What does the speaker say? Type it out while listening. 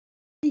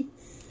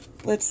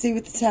Let's see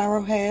what the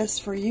tarot has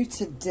for you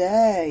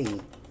today.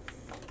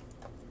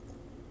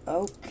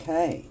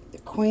 Okay. The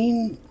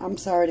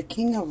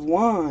King of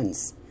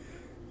Wands.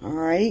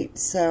 Alright,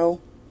 so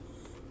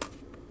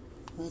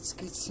let's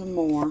get some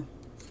more.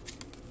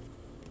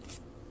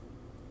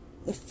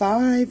 The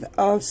Five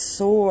of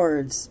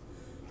Swords.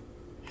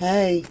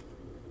 Hey.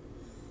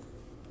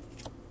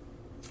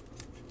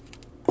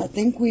 I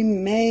think we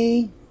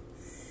may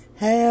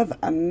have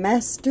a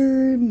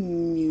master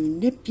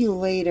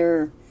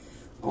manipulator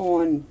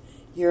on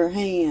your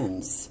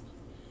hands.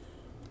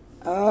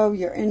 Oh,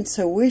 your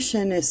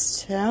intuition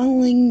is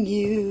telling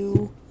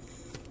you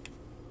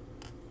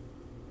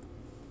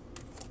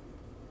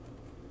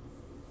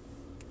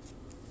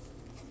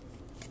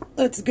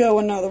let's go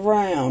another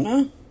round,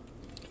 huh?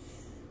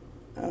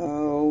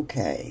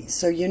 Okay,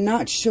 so you're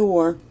not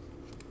sure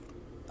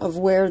of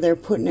where they're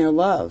putting their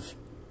love.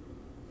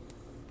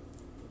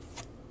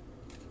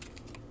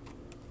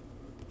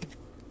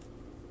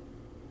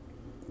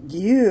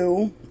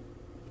 You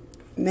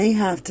may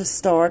have to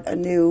start a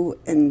new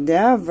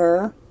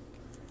endeavor.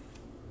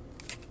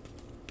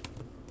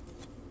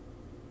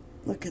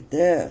 Look at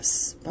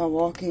this. By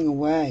walking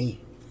away.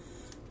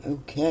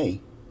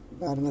 Okay.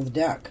 Bottom of the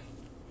deck.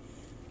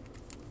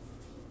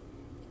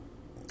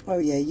 Oh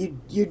yeah,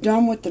 you're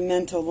done with the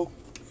mental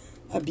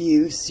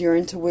abuse. Your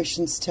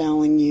intuition's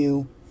telling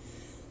you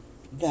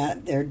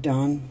that they're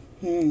done.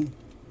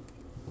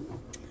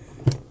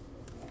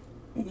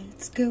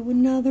 Let's go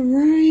another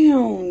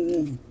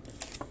round.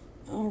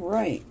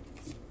 Alright.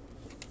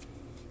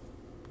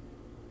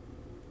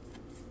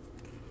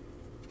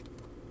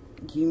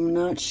 You're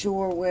not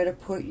sure where to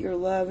put your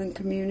love and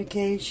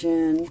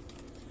communication.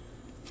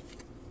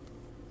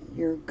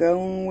 You're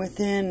going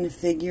within to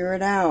figure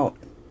it out.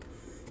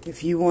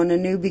 If you want a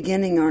new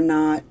beginning or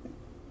not.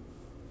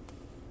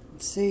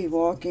 Let's see,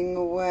 walking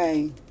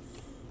away.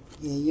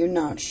 Yeah, you're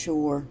not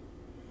sure.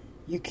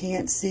 You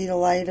can't see the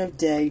light of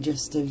day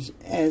just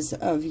as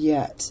of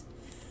yet.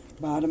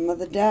 Bottom of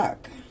the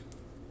deck.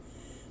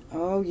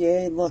 Oh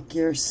yeah, look,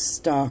 you're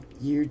stuck.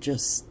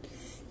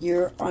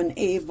 You're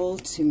unable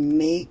to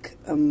make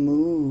a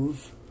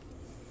move.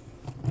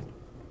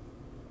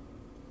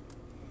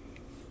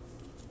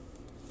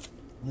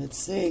 Let's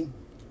see.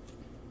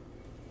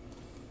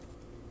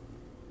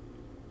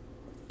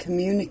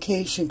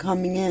 Communication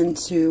coming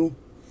into,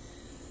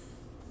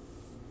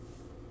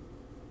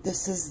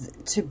 this is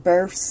to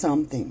birth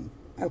something,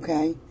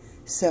 okay?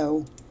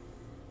 So,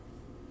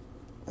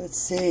 let's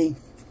see.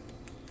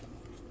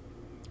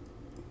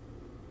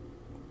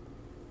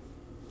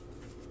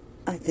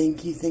 I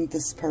think you think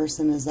this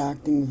person is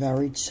acting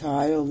very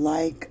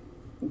childlike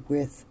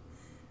with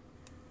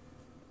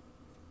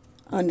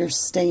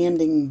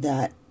understanding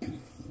that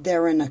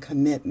they're in a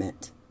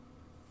commitment,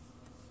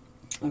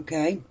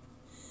 okay?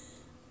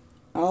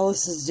 All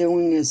this is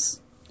doing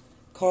is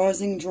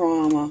causing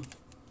drama,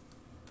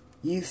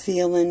 you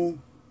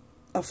feeling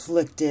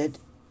afflicted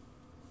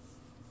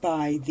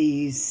by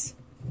these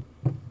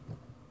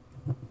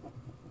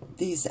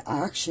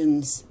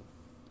actions,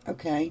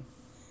 okay?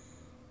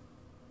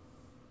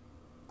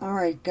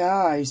 Alright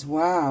guys,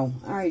 wow.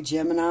 Alright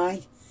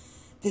Gemini,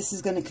 this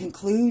is going to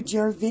conclude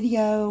your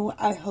video.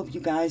 I hope you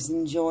guys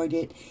enjoyed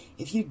it.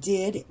 If you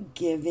did,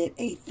 give it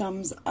a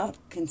thumbs up,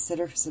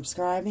 consider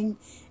subscribing,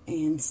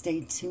 and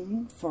stay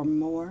tuned for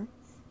more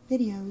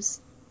videos.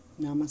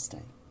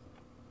 Namaste.